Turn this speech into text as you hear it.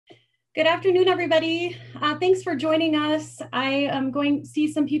Good afternoon, everybody. Thanks for joining us. I am going to see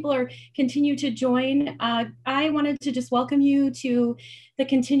some people are continue to join. I wanted to just welcome you to the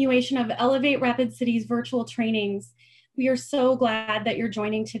continuation of Elevate Rapid Cities virtual trainings. We are so glad that you're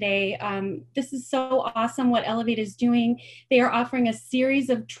joining today. This is so awesome what Elevate is doing. They are offering a series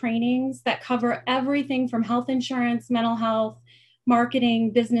of trainings that cover everything from health insurance, mental health,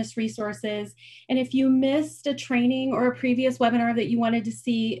 marketing, business resources. And if you missed a training or a previous webinar that you wanted to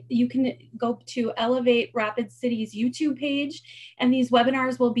see, you can go to Elevate Rapid Cities YouTube page, and these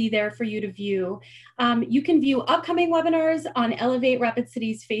webinars will be there for you to view. You can view upcoming webinars on Elevate Rapid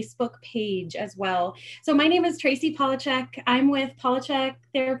Cities Facebook page as well. So my name is Tracy Palcek. I'm with Palcek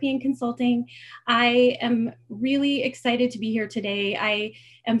Therapy and Consulting. I am really excited to be here today. I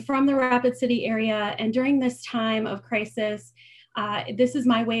am from the Rapid City area, and during this time of crisis, this is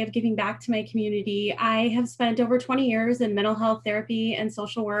my way of giving back to my community. I have spent over 20 years in mental health therapy and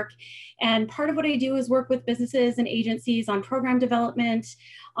social work. And part of what I do is work with businesses and agencies on program development,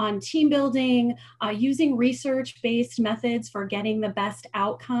 on team building, using research-based methods for getting the best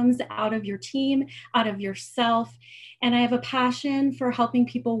outcomes out of your team, out of yourself. And I have a passion for helping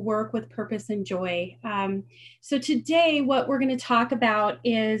people work with purpose and joy. So today, what we're going to talk about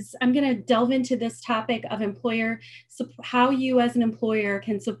is, I'm going to delve into this topic of how you as an employer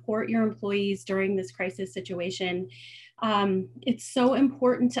can support your employees during this crisis situation. It's so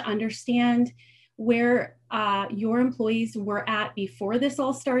important to understand where your employees were at before this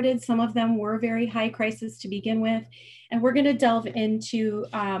all started. Some of them were very high crisis to begin with. And we're going to delve into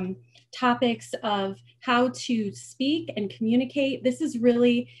topics of how to speak and communicate. This is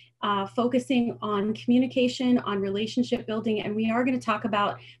really focusing on communication, on relationship building, and we are going to talk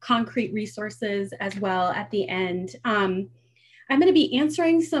about concrete resources as well at the end. I'm going to be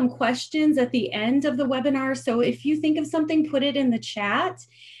answering some questions at the end of the webinar, so if you think of something, put it in the chat,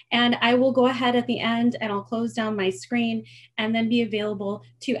 and I will go ahead at the end and I'll close down my screen and then be available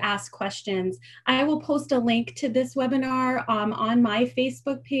to ask questions. I will post a link to this webinar on my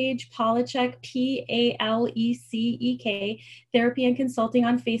Facebook page, Palcek, P-A-L-E-C-E-K, Therapy and Consulting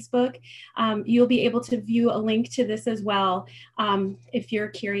on Facebook. You'll be able to view a link to this as well if you're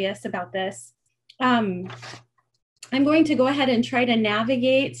curious about this. I'm going to go ahead and try to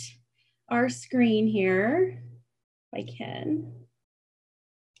navigate our screen here, if I can.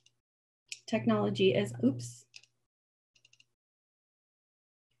 Technology is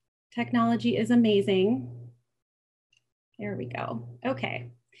amazing. There we go. Okay.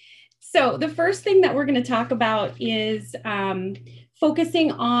 So the first thing that we're going to talk about is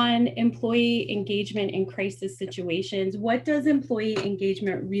focusing on employee engagement in crisis situations. What does employee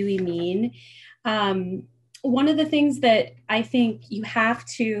engagement really mean? One of the things that I think you have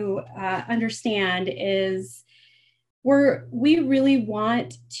to understand is we really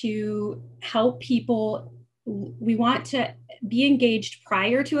want to help people. We want to be engaged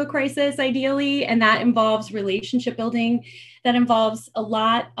prior to a crisis, ideally, and that involves relationship building. That involves a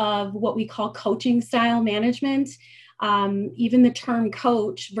lot of what we call coaching style management. Even the term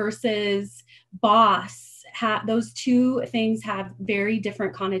coach versus boss, those two things have very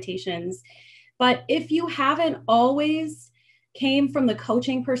different connotations. But if you haven't always came from the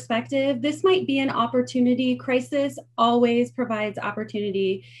coaching perspective, this might be an opportunity. Crisis always provides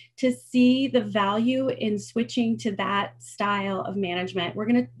opportunity to see the value in switching to that style of management. We're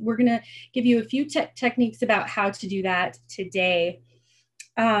gonna give you a few techniques about how to do that today.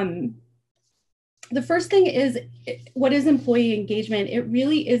 The first thing is, what is employee engagement? It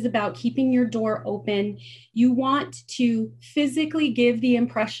really is about keeping your door open. You want to physically give the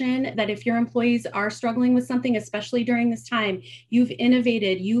impression that if your employees are struggling with something, especially during this time, you've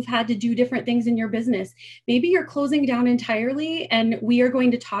innovated, you've had to do different things in your business. Maybe you're closing down entirely, and we are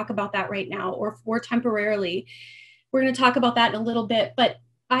going to talk about that right now, or temporarily. We're going to talk about that in a little bit, but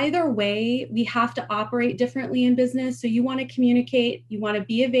either way, we have to operate differently in business. So you want to communicate, you want to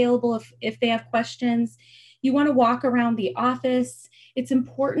be available if they have questions, you want to walk around the office. It's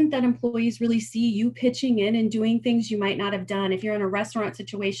important that employees really see you pitching in and doing things you might not have done. If you're in a restaurant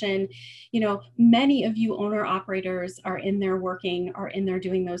situation, many of you owner operators are in there working, are in there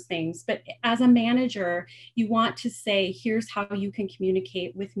doing those things. But as a manager, you want to say, here's how you can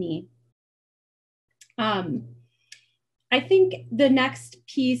communicate with me. I think the next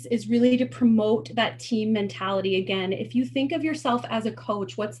piece is really to promote that team mentality. Again, if you think of yourself as a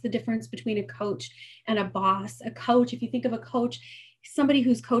coach, what's the difference between a coach and a boss? A coach, if you think of a coach, somebody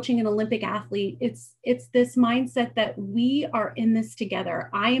who's coaching an Olympic athlete. It's this mindset that we are in this together.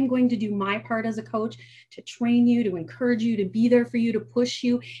 I am going to do my part as a coach to train you, to encourage you, to be there for you, to push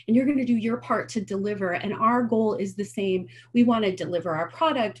you, and you're going to do your part to deliver. And our goal is the same. We want to deliver our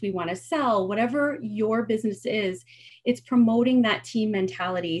product. We want to sell, whatever your business is. It's promoting that team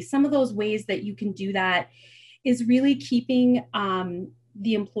mentality. Some of those ways that you can do that is really keeping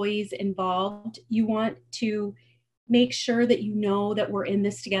the employees involved. You want to make sure that you know that we're in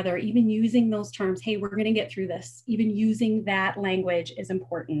this together, even using those terms. Hey, we're going to get through this. Even using that language is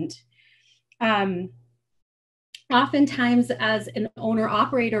important. Oftentimes, as an owner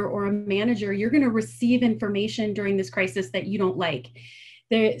operator or a manager, you're going to receive information during this crisis that you don't like.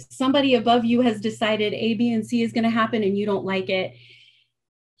 Somebody above you has decided A, B, and C is going to happen and you don't like it.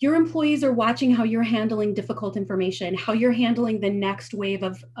 Your employees are watching how you're handling difficult information, how you're handling the next wave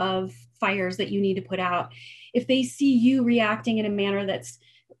of fires that you need to put out. If they see you reacting in a manner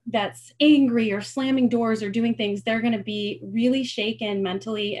that's angry or slamming doors or doing things, they're going to be really shaken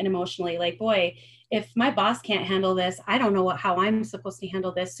mentally and emotionally. Like, boy, if my boss can't handle this, I don't know how I'm supposed to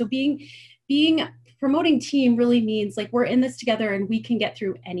handle this. So promoting team really means like we're in this together and we can get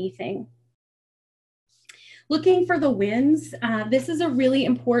through anything. Looking for the wins. This is a really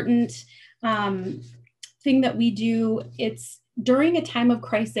important thing that we do. It's during a time of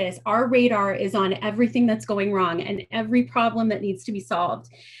crisis, our radar is on everything that's going wrong and every problem that needs to be solved.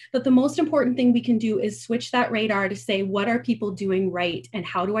 But the most important thing we can do is switch that radar to say, what are people doing right? And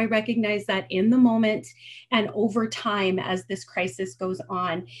how do I recognize that in the moment and over time as this crisis goes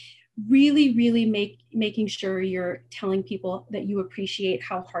on? Really, really making sure you're telling people that you appreciate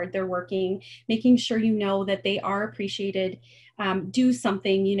how hard they're working, making sure you know that they are appreciated. Do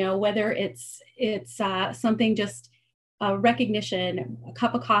something, whether it's something just recognition, a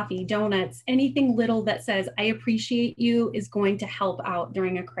cup of coffee, donuts, anything little that says, I appreciate you is going to help out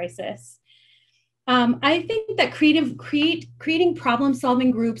during a crisis. I think that creating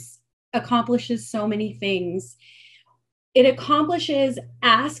problem-solving groups accomplishes so many things. It accomplishes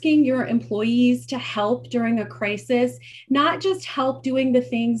asking your employees to help during a crisis, not just help doing the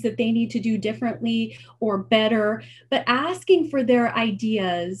things that they need to do differently or better, but asking for their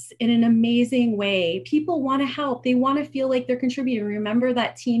ideas in an amazing way. People want to help. They want to feel like they're contributing. Remember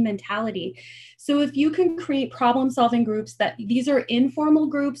that team mentality. So if you can create problem-solving groups, that these are informal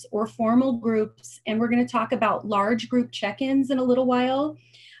groups or formal groups, and we're going to talk about large group check-ins in a little while.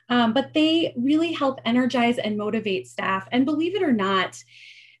 But they really help energize and motivate staff. And believe it or not,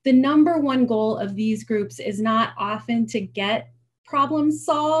 the number one goal of these groups is not often to get problems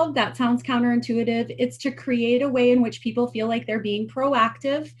solved. That sounds counterintuitive. It's to create a way in which people feel like they're being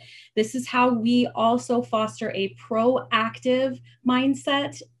proactive. This is how we also foster a proactive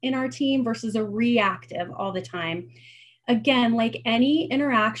mindset in our team versus a reactive all the time. Again, like any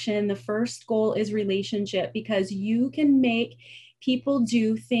interaction, the first goal is relationship, because you can make people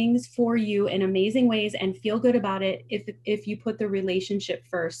do things for you in amazing ways and feel good about it if you put the relationship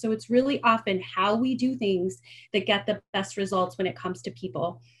first. So it's really often how we do things that get the best results when it comes to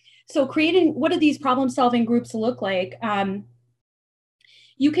people. So what do these problem-solving groups look like?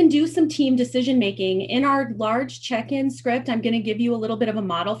 You can do some team decision-making. In our large check-in script, I'm going to give you a little bit of a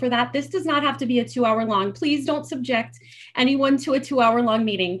model for that. This does not have to be a 2-hour long. Please don't subject anyone to a 2-hour long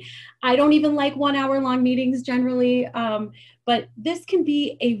meeting. I don't even like 1-hour long meetings generally, but this can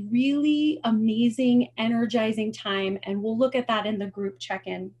be a really amazing, energizing time, and we'll look at that in the group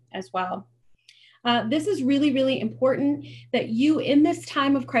check-in as well. This is really, really important that you, in this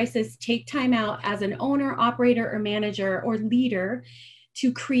time of crisis, take time out as an owner, operator, or manager, or leader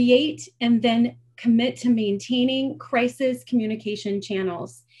to create and then commit to maintaining crisis communication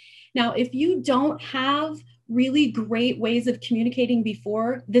channels. Now, if you don't have really great ways of communicating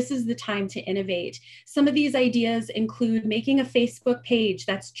before, this is the time to innovate. Some of these ideas include making a Facebook page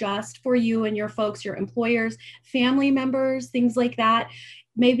that's just for you and your folks, your employers, family members, things like that.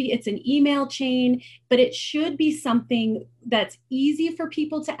 Maybe it's an email chain, but it should be something that's easy for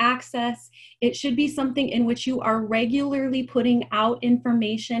people to access. It should be something in which you are regularly putting out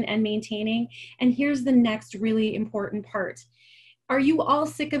information and maintaining. And here's the next really important part. Are you all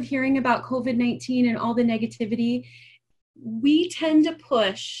sick of hearing about COVID-19 and all the negativity? We tend to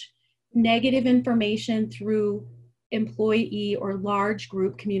push negative information through employee or large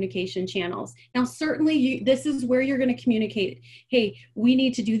group communication channels. Now, certainly this is where you're going to communicate, hey, we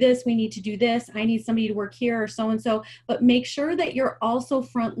need to do this, we need to do this, I need somebody to work here or so-and-so, but make sure that you're also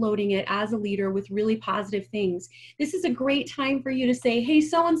front loading it as a leader with really positive things. This is a great time for you to say, hey,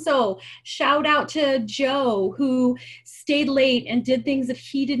 so-and-so, shout out to Joe who stayed late and did things that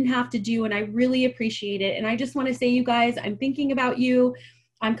he didn't have to do, and I really appreciate it. And I just want to say, you guys, I'm thinking about you.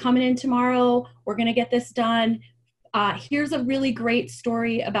 I'm coming in tomorrow. We're going to get this done. Here's a really great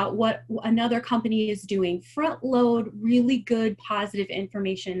story about what another company is doing. Front load really good positive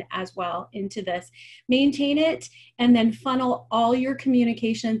information as well into this. Maintain it and then funnel all your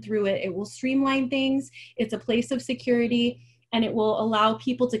communication through it. It will streamline things. It's a place of security, and it will allow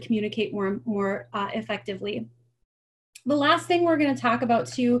people to communicate more effectively. The last thing we're going to talk about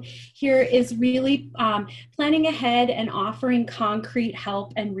too here is really planning ahead and offering concrete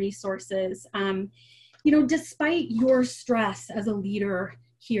help and resources. You know, despite your stress as a leader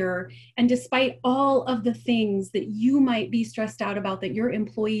here, and despite all of the things that you might be stressed out about that your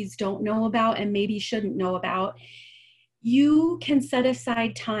employees don't know about and maybe shouldn't know about, you can set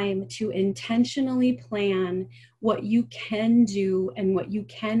aside time to intentionally plan what you can do and what you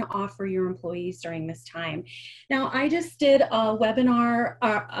can offer your employees during this time. Now, I just did a webinar,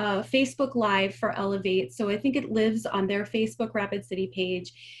 a Facebook Live for Elevate, so I think it lives on their Facebook Rapid City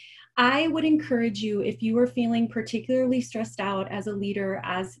page. I would encourage you, if you are feeling particularly stressed out as a leader,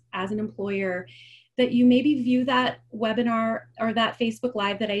 as an employer, that you maybe view that webinar or that Facebook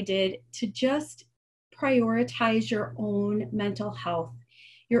Live that I did to just prioritize your own mental health,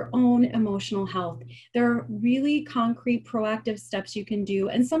 your own emotional health. There are really concrete, proactive steps you can do.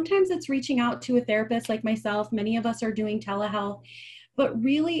 And sometimes it's reaching out to a therapist like myself. Many of us are doing telehealth, but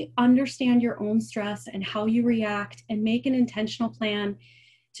really understand your own stress and how you react and make an intentional plan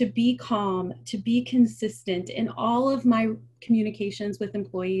to be calm, to be consistent in all of my communications with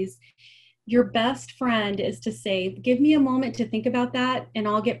employees. Your best friend is to say, give me a moment to think about that and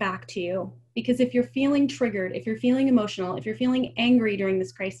I'll get back to you. Because if you're feeling triggered, if you're feeling emotional, if you're feeling angry during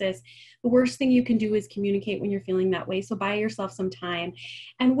this crisis, the worst thing you can do is communicate when you're feeling that way. So buy yourself some time.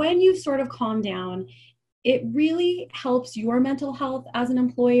 And when you sort of calm down, it really helps your mental health as an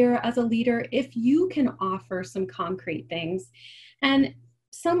employer, as a leader, if you can offer some concrete things. And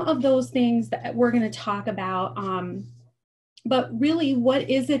some of those things that we're going to talk about, but really, what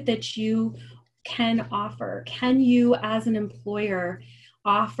is it that you can offer? Can you, as an employer,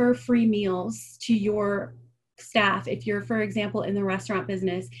 offer free meals to your staff? If you're, for example, in the restaurant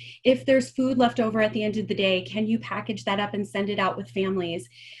business, if there's food left over at the end of the day, can you package that up and send it out with families?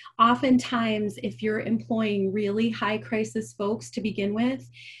 Oftentimes, if you're employing really high crisis folks to begin with,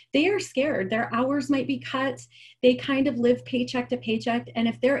 they are scared. Their hours might be cut. They kind of live paycheck to paycheck. And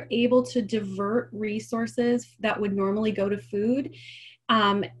if they're able to divert resources that would normally go to food,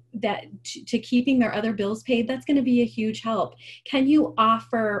 to keeping their other bills paid, that's going to be a huge help. Can you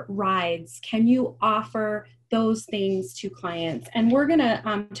offer rides? Can you offer those things to clients? And we're going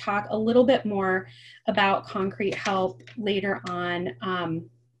to talk a little bit more about concrete help later on.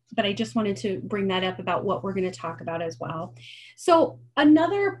 But I just wanted to bring that up about what we're going to talk about as well. So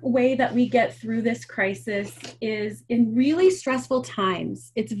another way that we get through this crisis is in really stressful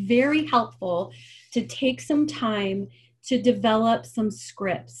times. It's very helpful to take some time to develop some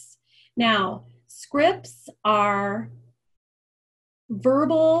scripts. Now, scripts are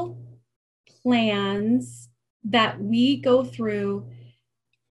verbal plans that we go through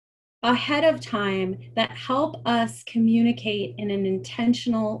ahead of time that help us communicate in an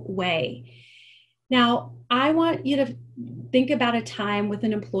intentional way. Now, I want you to think about a time with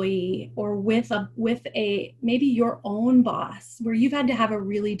an employee or with a maybe your own boss where you've had to have a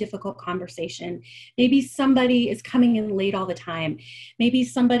really difficult conversation. Maybe somebody is coming in late all the time. Maybe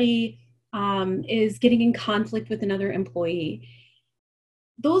somebody is getting in conflict with another employee.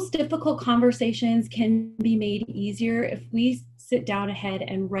 Those difficult conversations can be made easier if we sit down ahead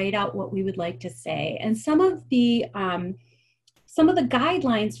and write out what we would like to say. And some of the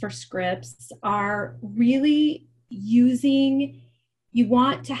guidelines for scripts are really using, you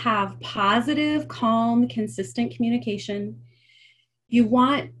want to have positive, calm, consistent communication. You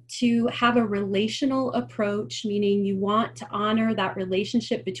want to have a relational approach, meaning you want to honor that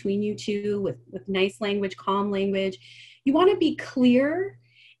relationship between you two with nice language, calm language. You want to be clear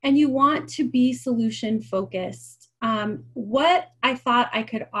and you want to be solution focused. What I thought I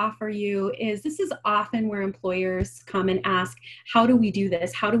could offer you is, this is often where employers come and ask, how do we do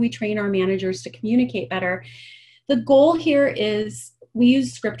this? How do we train our managers to communicate better? The goal here is we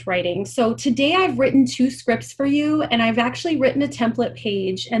use script writing. So today I've written 2 scripts for you, and I've actually written a template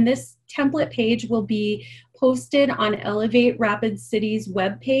page, and this template page will be posted on Elevate Rapid City's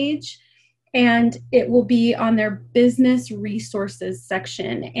webpage, and it will be on their business resources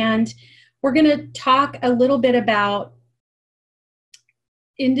section. And we're going to talk a little bit about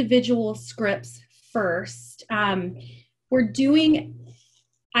individual scripts first.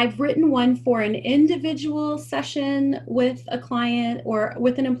 I've written one for an individual session with a client or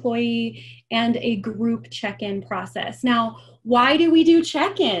with an employee and a group check-in process. Now, why do we do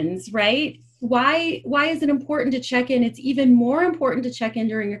check-ins, right? Why is it important to check in? It's even more important to check in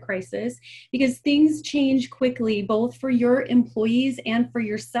during a crisis because things change quickly, both for your employees and for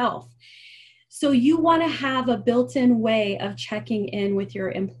yourself. So you want to have a built-in way of checking in with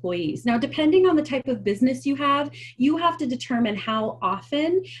your employees. Now, depending on the type of business you have to determine how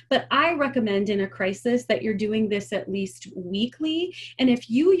often, but I recommend in a crisis that you're doing this at least weekly. And if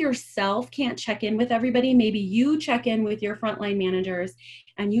you yourself can't check in with everybody, maybe you check in with your frontline managers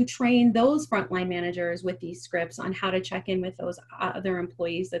and you train those frontline managers with these scripts on how to check in with those other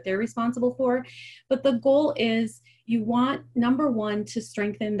employees that they're responsible for. But the goal is you want, number one, to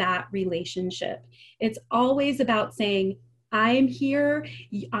strengthen that relationship. It's always about saying, I am here.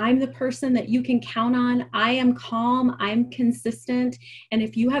 I'm the person that you can count on. I am calm. I'm consistent. And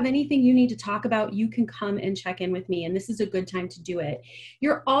if you have anything you need to talk about, you can come and check in with me. And this is a good time to do it.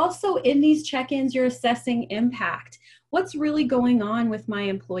 You're also in these check-ins, you're assessing impact. What's really going on with my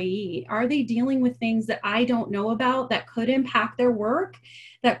employee? Are they dealing with things that I don't know about that could impact their work,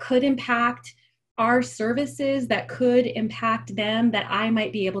 that could impact our services, that could impact them that I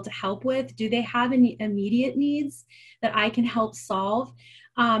might be able to help with? Do they have any immediate needs that I can help solve?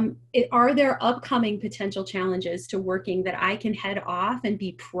 Are there upcoming potential challenges to working that I can head off and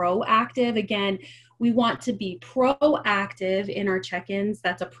be proactive? Again, we want to be proactive in our check-ins.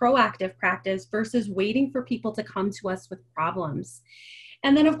 That's a proactive practice versus waiting for people to come to us with problems.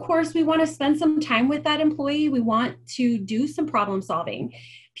 And then, of course, we want to spend some time with that employee. We want to do some problem solving.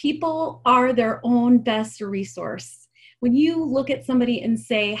 People are their own best resource. When you look at somebody and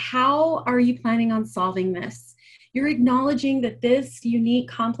say, how are you planning on solving this? You're acknowledging that this unique,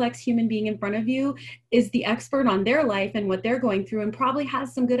 complex human being in front of you is the expert on their life and what they're going through and probably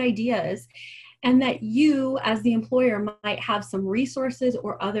has some good ideas. And that you, as the employer, might have some resources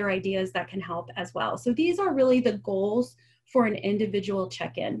or other ideas that can help as well. So these are really the goals for an individual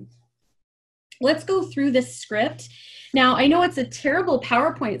check-in. Let's go through this script. Now, I know it's a terrible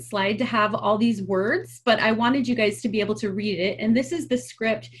PowerPoint slide to have all these words, but I wanted you guys to be able to read it. And this is the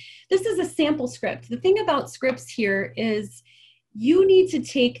script. This is a sample script. The thing about scripts here is you need to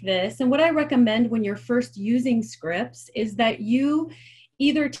take this, and what I recommend when you're first using scripts is that you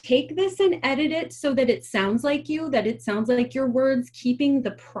either take this and edit it so that it sounds like you, that it sounds like your words, keeping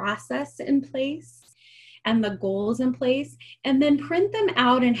the process in place and the goals in place, and then print them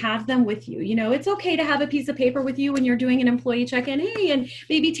out and have them with you. You know, it's okay to have a piece of paper with you when you're doing an employee check-in, hey, and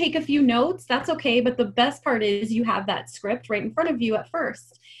maybe take a few notes, that's okay, but the best part is you have that script right in front of you at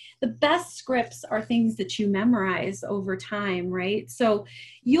first. The best scripts are things that you memorize over time, right? So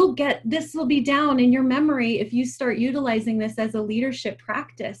this will be down in your memory if you start utilizing this as a leadership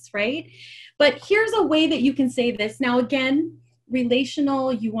practice, right? But here's a way that you can say this. Now, again,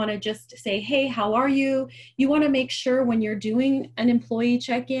 relational, you want to just say, hey, how are you? You want to make sure when you're doing an employee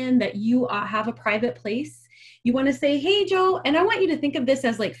check-in that you have a private place. You want to say, hey, Joe, and I want you to think of this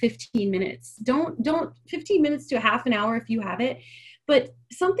as like 15 minutes. Don't 15 minutes to a half an hour if you have it. But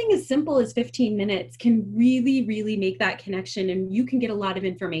something as simple as 15 minutes can really, really make that connection, and you can get a lot of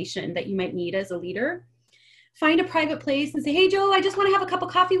information that you might need as a leader. Find a private place and say, hey, Joe, I just want to have a cup of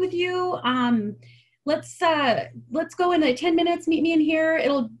coffee with you. Let's go in 10 minutes, meet me in here.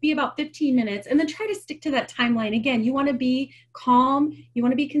 It'll be about 15 minutes. And then try to stick to that timeline. Again, you want to be calm. You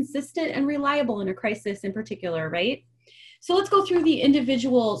want to be consistent and reliable in a crisis in particular, right? So let's go through the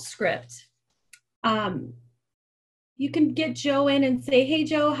individual script. You can get Joe in and say, hey,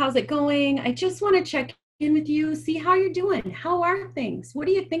 Joe, how's it going? I just want to check in with you, see how you're doing. How are things? What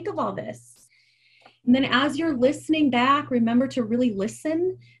do you think of all this? And then as you're listening back, remember to really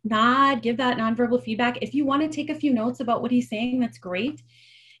listen, nod, give that nonverbal feedback. If you want to take a few notes about what he's saying, that's great.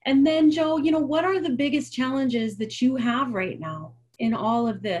 And then, Joe, what are the biggest challenges that you have right now in all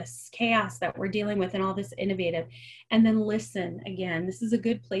of this chaos that we're dealing with and all this innovative? And then listen again. This is a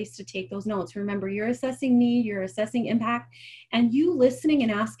good place to take those notes. Remember, you're assessing need, you're assessing impact, and you listening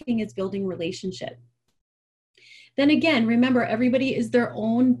and asking is building relationship. Then again, remember, everybody is their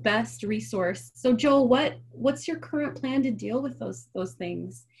own best resource. So Joe, what's your current plan to deal with those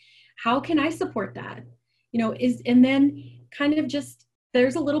things? How can I support that? And then kind of just,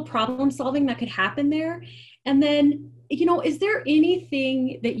 there's a little problem solving that could happen there. And then, you know, is there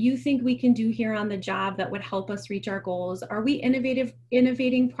anything that you think we can do here on the job that would help us reach our goals? Are we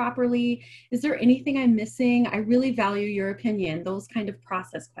innovating properly? Is there anything I'm missing? I really value your opinion, those kind of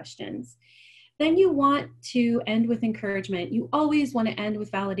process questions. Then you want to end with encouragement. You always want to end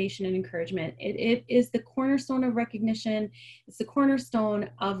with validation and encouragement. It is the cornerstone of recognition. It's the cornerstone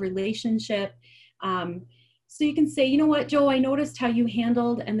of relationship. So you can say, you know what, Joe, I noticed how you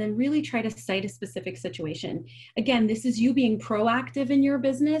handled, and then really try to cite a specific situation. Again, this is you being proactive in your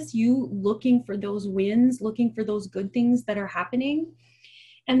business, you looking for those wins, looking for those good things that are happening.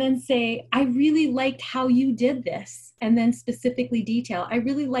 And then say, I really liked how you did this. And then specifically detail, I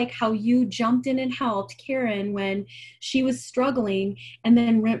really like how you jumped in and helped Karen when she was struggling, and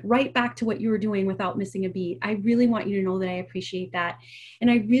then went right back to what you were doing without missing a beat. I really want you to know that I appreciate that. And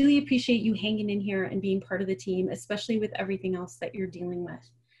I really appreciate you hanging in here and being part of the team, especially with everything else that you're dealing with.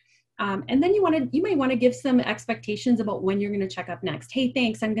 And then you might want to give some expectations about when you're going to check up next. Hey,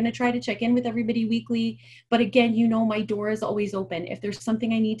 thanks. I'm going to try to check in with everybody weekly. But again, you know, my door is always open. If there's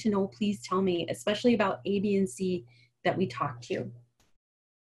something I need to know, please tell me, especially about A, B, and C that we talked to.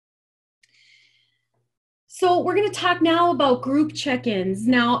 So we're going to talk now about group check-ins.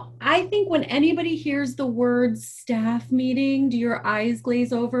 Now, I think when anybody hears the word staff meeting, do your eyes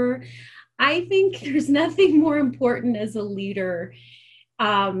glaze over? I think there's nothing more important as a leader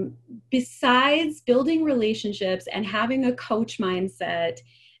besides building relationships and having a coach mindset,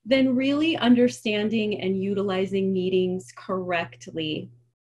 then really understanding and utilizing meetings correctly.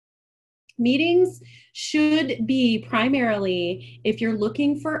 Meetings should be primarily, if you're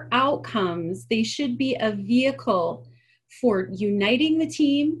looking for outcomes, they should be a vehicle for uniting the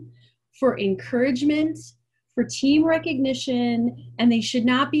team, for encouragement, for team recognition, and they should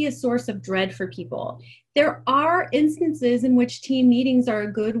not be a source of dread for people. There are instances in which team meetings are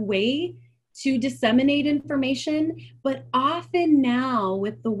a good way to disseminate information, but often now,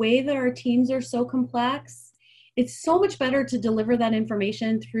 with the way that our teams are so complex, it's so much better to deliver that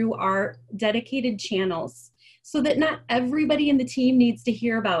information through our dedicated channels, so that not everybody in the team needs to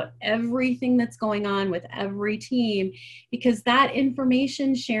hear about everything that's going on with every team, because that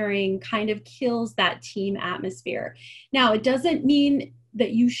information sharing kind of kills that team atmosphere. Now, it doesn't mean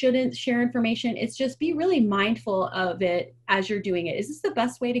that you shouldn't share information. It's just be really mindful of it as you're doing it. Is this the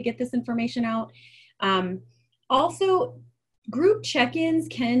best way to get this information out? Also, group check-ins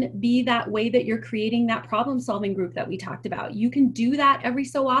can be that way that you're creating that problem-solving group that we talked about. You can do that every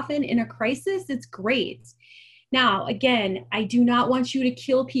so often. In a crisis, it's great. Now, again, I do not want you to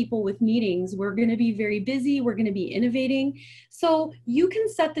kill people with meetings. We're going to be very busy. We're going to be innovating. So you can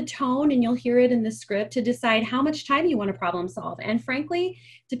set the tone, and you'll hear it in the script, to decide how much time you want to problem solve. And frankly,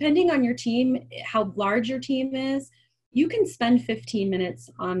 depending on your team, how large your team is, you can spend 15 minutes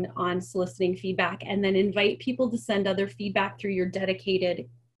on soliciting feedback, and then invite people to send other feedback through your dedicated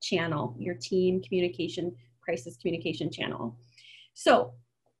channel, your team communication, crisis communication channel. So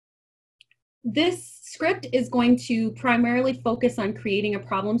this script is going to primarily focus on creating a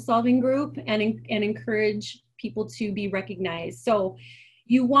problem-solving group and encourage people to be recognized. So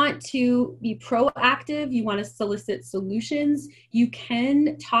you want to be proactive. You want to solicit solutions. You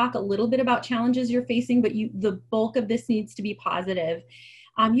can talk a little bit about challenges you're facing, but the bulk of this needs to be positive.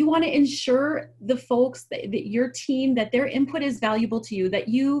 You want to ensure the folks that your team, that their input is valuable to you, that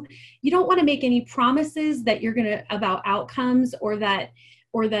you don't want to make any promises that you're going to, about outcomes, or that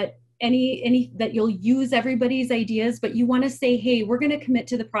that you'll use everybody's ideas, but you want to say, hey, we're going to commit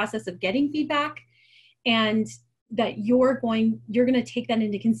to the process of getting feedback, and that you're going to take that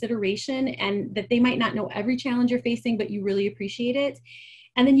into consideration, and that they might not know every challenge you're facing, but you really appreciate it.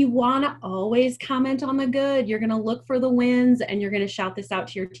 And then you want to always comment on the good. You're going to look for the wins, and you're going to shout this out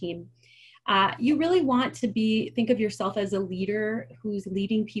to your team. You really want to think of yourself as a leader who's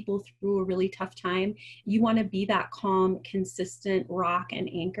leading people through a really tough time. You want to be that calm, consistent rock and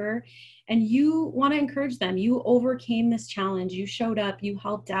anchor, and you want to encourage them. You overcame this challenge. You showed up, you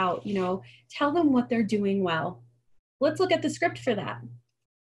helped out, tell them what they're doing well. Let's look at the script for that.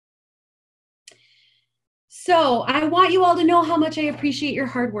 So I want you all to know how much I appreciate your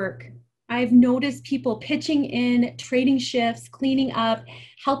hard work. I've noticed people pitching in, trading shifts, cleaning up,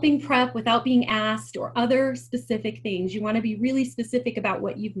 helping prep without being asked, or other specific things. You want to be really specific about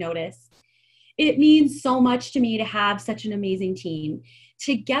what you've noticed. It means so much to me to have such an amazing team.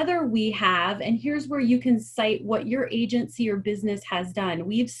 Together we have, and here's where you can cite what your agency or business has done.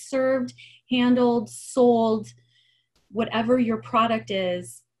 We've served, handled, sold, whatever your product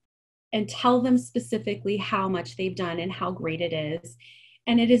is, and tell them specifically how much they've done and how great it is.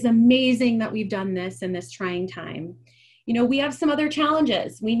 And it is amazing that we've done this in this trying time. we have some other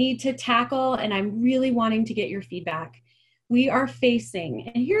challenges we need to tackle, and I'm really wanting to get your feedback. We are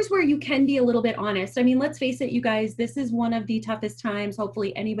facing, and here's where you can be a little bit honest. I mean, let's face it, you guys, this is one of the toughest times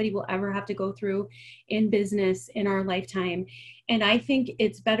hopefully anybody will ever have to go through in business in our lifetime. And I think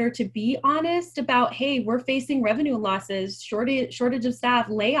it's better to be honest about, hey, we're facing revenue losses, shortage of staff,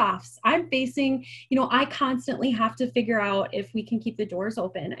 layoffs. I'm facing, I constantly have to figure out if we can keep the doors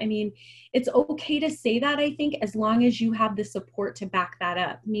open. I mean, it's okay to say that, I think, as long as you have the support to back that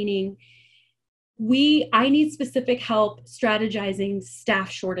up, meaning I need specific help strategizing staff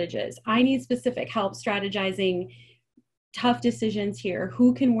shortages. I need specific help strategizing tough decisions here.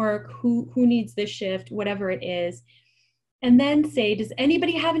 Who can work, who needs this shift, whatever it is. And then say, does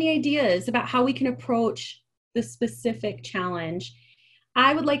anybody have any ideas about how we can approach the specific challenge?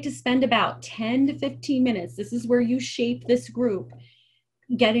 I would like to spend about 10 to 15 minutes. This is where you shape this group,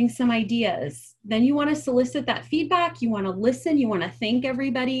 getting some ideas. Then you want to solicit that feedback. You want to listen. You want to thank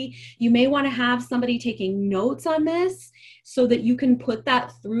everybody. You may want to have somebody taking notes on this so that you can put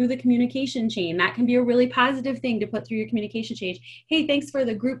that through the communication chain. That can be a really positive thing to put through your communication chain. Hey, thanks for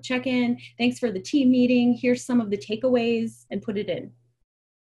the group check-in. Thanks for the team meeting. Here's some of the takeaways, and put it in.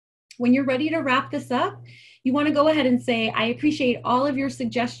 When you're ready to wrap this up, you want to go ahead and say, I appreciate all of your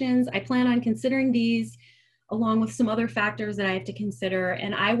suggestions. I plan on considering these, along with some other factors that I have to consider,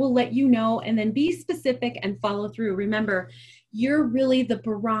 and I will let you know, and then be specific and follow through. Remember, you're really the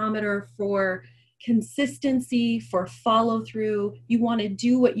barometer for consistency, for follow through. You want to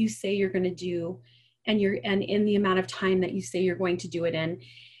do what you say you're going to do, and in the amount of time that you say you're going to do it in.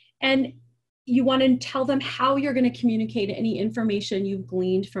 And you want to tell them how you're going to communicate any information you've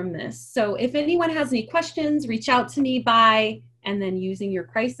gleaned from this. So if anyone has any questions, reach out to me and then using your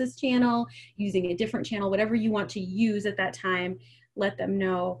crisis channel, using a different channel, whatever you want to use at that time, let them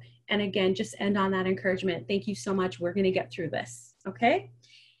know. And again, just end on that encouragement. Thank you so much. We're going to get through this. Okay.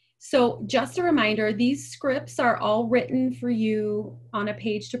 So just a reminder, these scripts are all written for you on a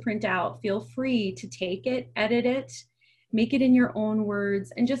page to print out. Feel free to take it, edit it, make it in your own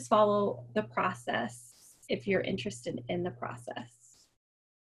words, and just follow the process if you're interested in the process.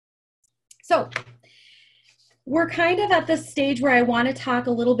 So we're kind of at the stage where I want to talk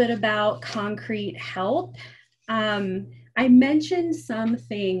a little bit about concrete help. I mentioned some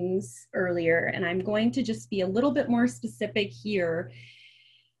things earlier, and I'm going to just be a little bit more specific here.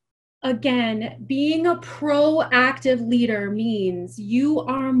 Again, being a proactive leader means you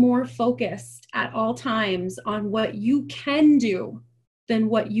are more focused at all times on what you can do than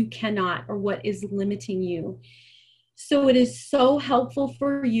what you cannot, or what is limiting you. So it is so helpful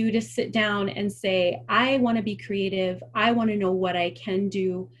for you to sit down and say, I want to be creative. I want to know what I can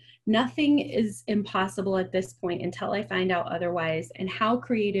do. Nothing is impossible at this point until I find out otherwise. And how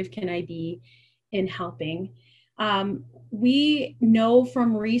creative can I be in helping? We know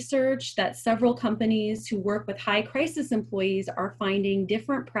from research that several companies who work with high crisis employees are finding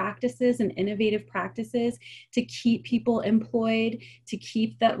different practices and innovative practices to keep people employed, to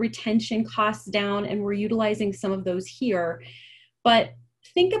keep that retention costs down, and we're utilizing some of those here. But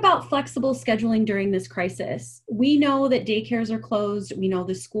think about flexible scheduling during this crisis. We know that daycares are closed. We know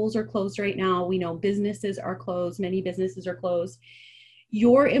the schools are closed right now. We know businesses are closed. Many businesses are closed.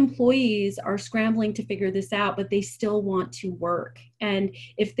 Your employees are scrambling to figure this out, but they still want to work. And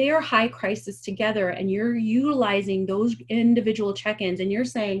if they are high crisis together and you're utilizing those individual check-ins and you're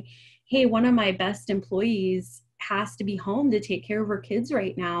saying, hey, one of my best employees has to be home to take care of her kids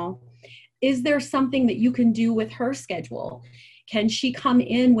right now, is there something that you can do with her schedule? Can she come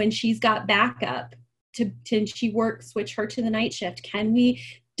in when she's got backup? Can she switch her to the night shift?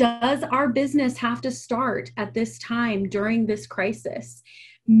 Does our business have to start at this time during this crisis?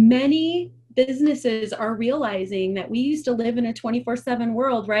 Many businesses are realizing that we used to live in a 24/7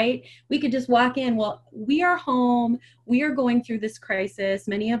 world, right? We could just walk in. Well, we are home. We are going through this crisis.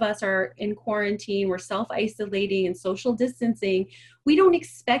 Many of us are in quarantine. We're self-isolating and social distancing. We don't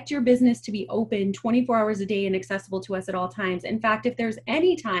expect your business to be open 24 hours a day and accessible to us at all times. In fact, if there's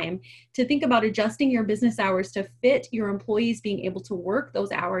any time to think about adjusting your business hours to fit your employees being able to work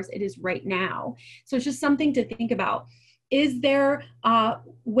those hours, it is right now. So it's just something to think about. Is there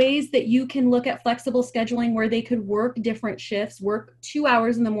ways that you can look at flexible scheduling where they could work different shifts, work 2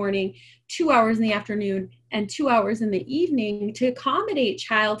 hours in the morning, 2 hours in the afternoon, and 2 hours in the evening to accommodate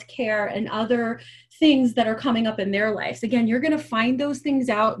childcare and other things that are coming up in their lives? Again, you're going to find those things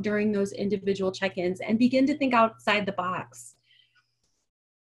out during those individual check-ins and begin to think outside the box.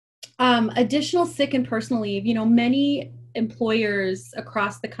 Additional sick and personal leave. Many employers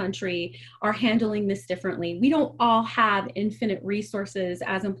across the country are handling this differently. We don't all have infinite resources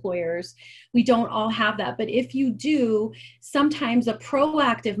as employers. We don't all have that. But if you do, sometimes a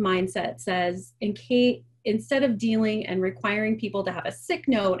proactive mindset says, instead of dealing and requiring people to have a sick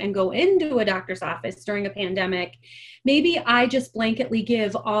note and go into a doctor's office during a pandemic, maybe I just blanketly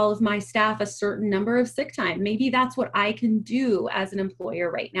give all of my staff a certain number of sick time. Maybe that's what I can do as an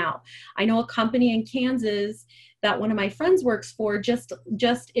employer right now. I know a company in Kansas that one of my friends works for just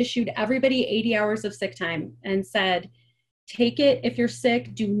issued everybody 80 hours of sick time and said, take it if you're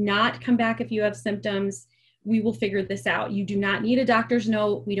sick, do not come back if you have symptoms. We will figure this out. You do not need a doctor's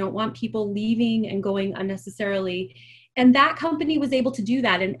note. We don't want people leaving and going unnecessarily. And that company was able to do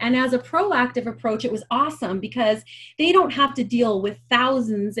that. And as a proactive approach, it was awesome because they don't have to deal with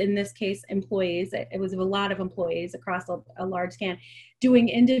thousands, in this case, employees. It was a lot of employees across a large scan, doing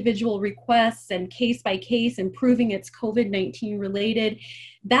individual requests and case by case and proving it's COVID-19 related.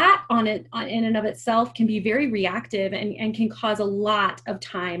 That in and of itself can be very reactive and can cause a lot of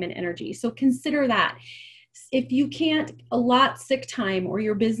time and energy. So consider that. If you can't allot sick time or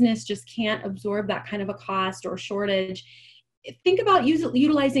your business just can't absorb that kind of a cost or shortage, think about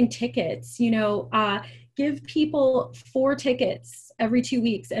utilizing tickets. Give people 4 tickets every 2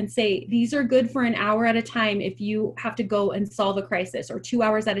 weeks and say, these are good for an hour at a time if you have to go and solve a crisis, or 2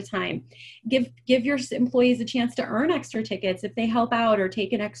 hours at a time. Give your employees a chance to earn extra tickets if they help out or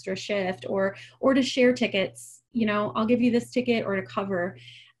take an extra shift, or to share tickets. I'll give you this ticket, or to cover.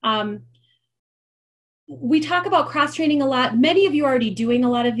 We talk about cross-training a lot. Many of you are already doing a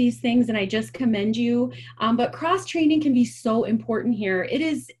lot of these things, and I just commend you. But cross-training can be so important here. It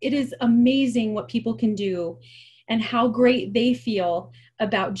is amazing what people can do and how great they feel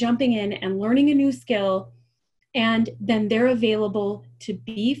about jumping in and learning a new skill. And then they're available to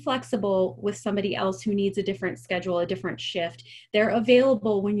be flexible with somebody else who needs a different schedule, a different shift. They're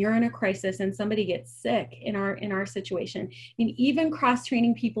available when you're in a crisis and somebody gets sick in our situation. And even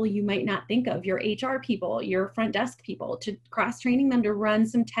cross-training people you might not think of, your HR people, your front desk people, to cross-training them to run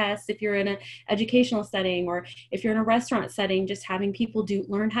some tests if you're in an educational setting, or if you're in a restaurant setting, just having people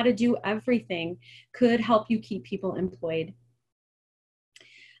learn how to do everything could help you keep people employed.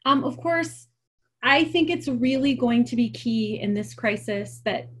 Of course, I think it's really going to be key in this crisis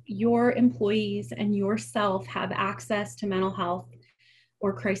that your employees and yourself have access to mental health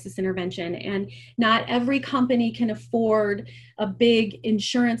or crisis intervention. And not every company can afford a big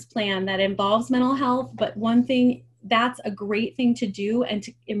insurance plan that involves mental health, but one thing, that's a great thing to do, and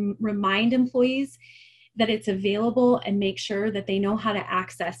to remind employees that it's available and make sure that they know how to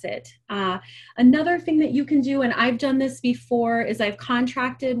access it. Another thing that you can do, and I've done this before, is I've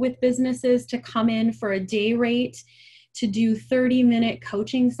contracted with businesses to come in for a day rate to do 30-minute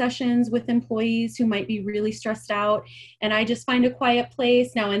coaching sessions with employees who might be really stressed out. And I just find a quiet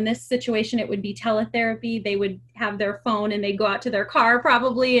place. Now, in this situation, it would be teletherapy. They would have their phone and they'd go out to their car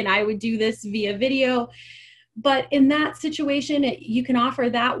probably, and I would do this via video. But in that situation, you can offer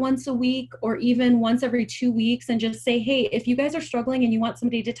that once a week or even once every 2 weeks, and just say, hey, if you guys are struggling and you want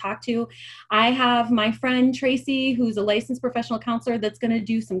somebody to talk to, I have my friend Tracy, who's a licensed professional counselor, that's going to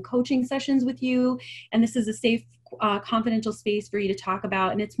do some coaching sessions with you. And this is a safe, confidential space for you to talk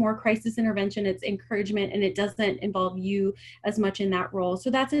about. And it's more crisis intervention, it's encouragement, and it doesn't involve you as much in that role. So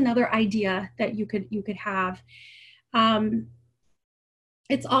that's another idea that you could have.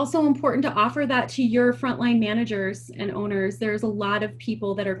 It's also important to offer that to your frontline managers and owners. There's a lot of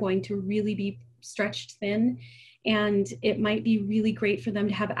people that are going to really be stretched thin, and it might be really great for them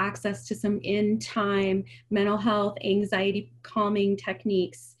to have access to some in-time mental health, anxiety calming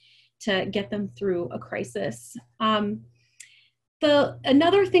techniques to get them through a crisis. Another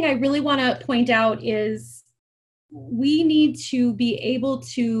thing I really want to point out is we need to be able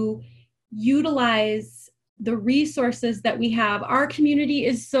to utilize the resources that we have. Our community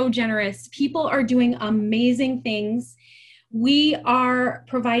is so generous. People are doing amazing things. We are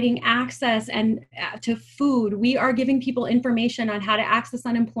providing access to food. We are giving people information on how to access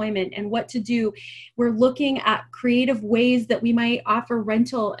unemployment and what to do. We're looking at creative ways that we might offer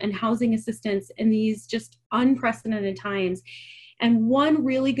rental and housing assistance in these just unprecedented times. And one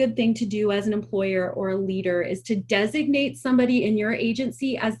really good thing to do as an employer or a leader is to designate somebody in your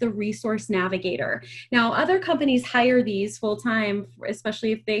agency as the resource navigator. Now, other companies hire these full-time,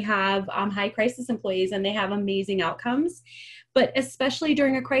 especially if they have high crisis employees and they have amazing outcomes. But especially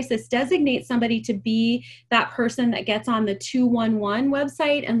during a crisis, designate somebody to be that person that gets on the 211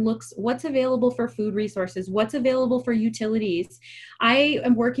 website and looks what's available for food resources, what's available for utilities. I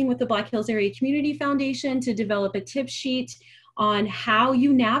am working with the Black Hills Area Community Foundation to develop a tip sheet on how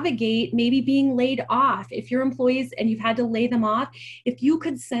you navigate maybe being laid off. If your employees and you've had to lay them off, if you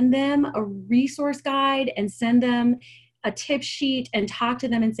could send them a resource guide and send them a tip sheet and talk to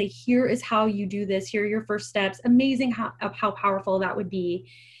them and say, here is how you do this, here are your first steps. Amazing how powerful that would be.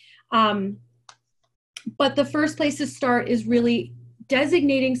 But the first place to start is really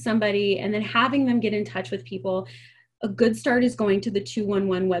designating somebody and then having them get in touch with people. A good start is going to the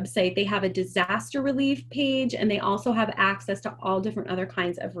 211 website. They have a disaster relief page, and they also have access to all different other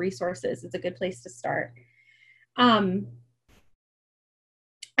kinds of resources. It's a good place to start. I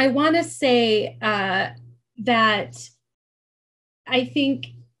want to say that I think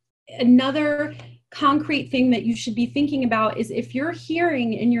another concrete thing that you should be thinking about is if you're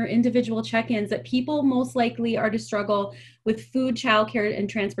hearing in your individual check-ins that people most likely are to struggle with food, childcare, and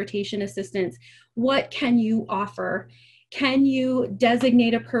transportation assistance, what can you offer? Can you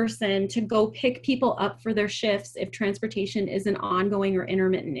designate a person to go pick people up for their shifts if transportation is an ongoing or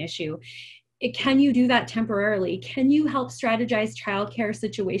intermittent issue? Can you do that temporarily? Can you help strategize childcare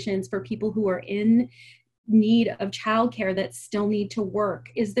situations for people who are in need of childcare that still need to work?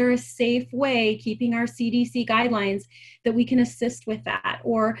 Is there a safe way, keeping our CDC guidelines, that we can assist with that?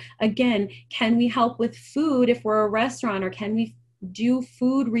 Or again, can we help with food if we're a restaurant, or can we do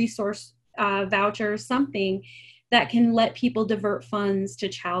food resource vouchers, something that can let people divert funds to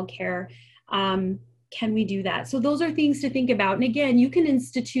childcare? Can we do that? So those are things to think about. And again, you can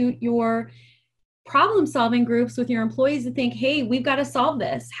institute your problem-solving groups with your employees to think, hey, we've got to solve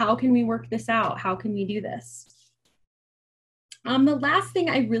this. How can we work this out? How can we do this? The last thing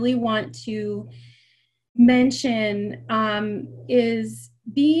I really want to mention is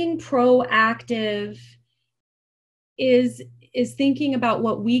being proactive is thinking about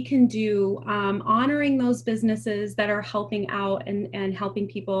what we can do, honoring those businesses that are helping out and helping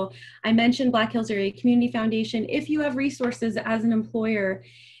people. I mentioned Black Hills Area Community Foundation. If you have resources as an employer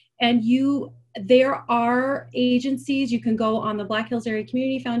and there are agencies, you can go on the Black Hills Area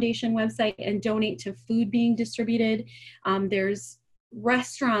Community Foundation website and donate to food being distributed. There's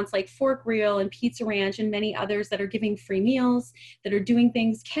restaurants like Fork Reel and Pizza Ranch and many others that are giving free meals, that are doing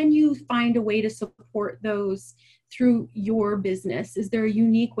things. Can you find a way to support those through your business? Is there a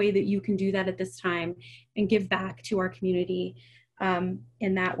unique way that you can do that at this time and give back to our community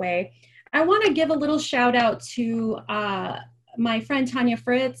in that way? I want to give a little shout out to my friend Tanya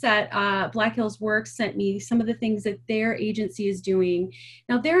Fritz at Black Hills Works sent me some of the things that their agency is doing.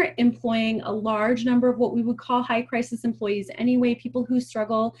 Now they're employing a large number of what we would call high crisis employees anyway, people who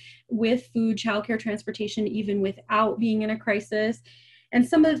struggle with food, childcare, transportation, even without being in a crisis. And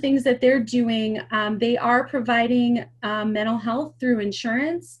some of the things that they're doing, they are providing mental health through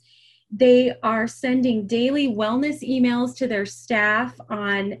insurance. They are sending daily wellness emails to their staff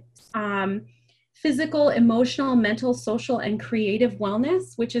on physical, emotional, mental, social, and creative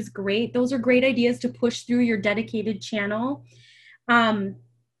wellness, which is great. Those are great ideas to push through your dedicated channel.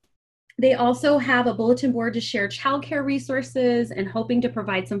 They also have a bulletin board to share childcare resources and hoping to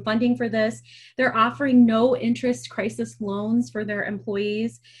provide some funding for this. They're offering no interest crisis loans for their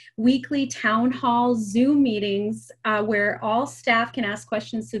employees, weekly town hall Zoom meetings where all staff can ask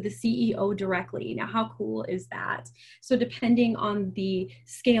questions to the CEO directly. Now, how cool is that? So depending on the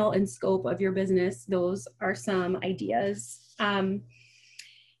scale and scope of your business, those are some ideas.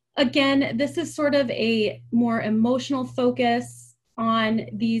 Again, this is sort of a more emotional focus on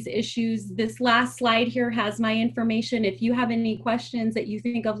these issues. This last slide here has my information. If you have any questions that you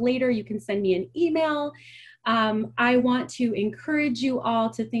think of later, you can send me an email. I want to encourage you all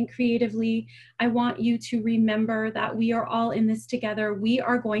to think creatively. I want you to remember that we are all in this together. We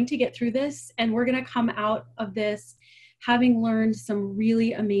are going to get through this, and we're going to come out of this having learned some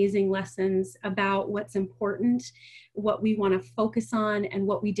really amazing lessons about what's important, what we want to focus on, and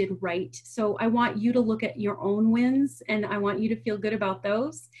what we did right. So I want you to look at your own wins, and I want you to feel good about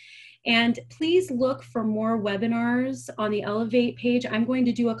those. And please look for more webinars on the Elevate page. I'm going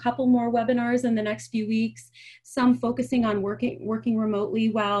to do a couple more webinars in the next few weeks, some focusing on working remotely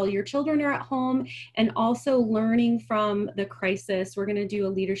while your children are at home, and also learning from the crisis. We're going to do a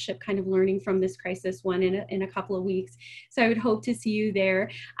leadership kind of learning from this crisis one in a couple of weeks. So I would hope to see you there.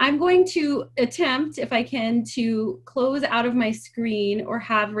 I'm going to attempt, if I can, to close out of my screen or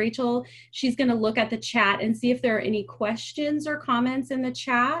have Rachel, she's going to look at the chat and see if there are any questions or comments in the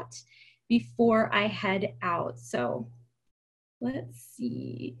chat before I head out. So let's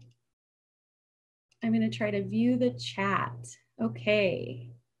see. I'm going to try to view the chat.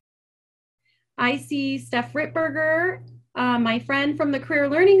 Okay. I see Steph Rittberger, my friend from the Career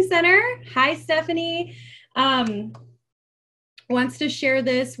Learning Center. Hi, Stephanie. wants to share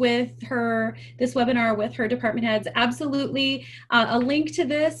this with this webinar with her department heads, absolutely. A link to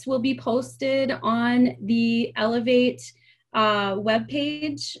this will be posted on the Elevate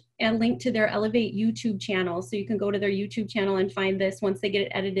webpage and link to their Elevate YouTube channel. So you can go to their YouTube channel and find this once they get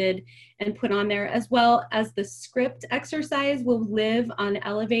it edited and put on there, as well as the script exercise will live on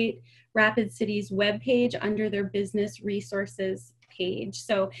Elevate Rapid City's webpage under their business resources page.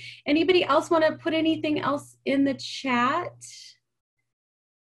 So anybody else want to put anything else in the chat?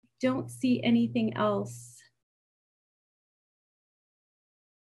 Don't see anything else.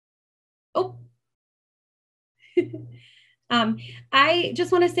 Oh. I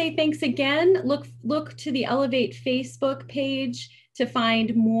just want to say thanks again. Look to the Elevate Facebook page to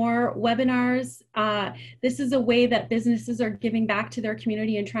find more webinars. This is a way that businesses are giving back to their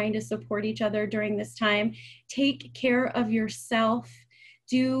community and trying to support each other during this time. Take care of yourself.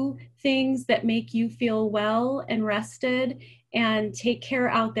 Do things that make you feel well and rested, and take care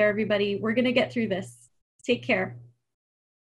out there, everybody. We're going to get through this. Take care.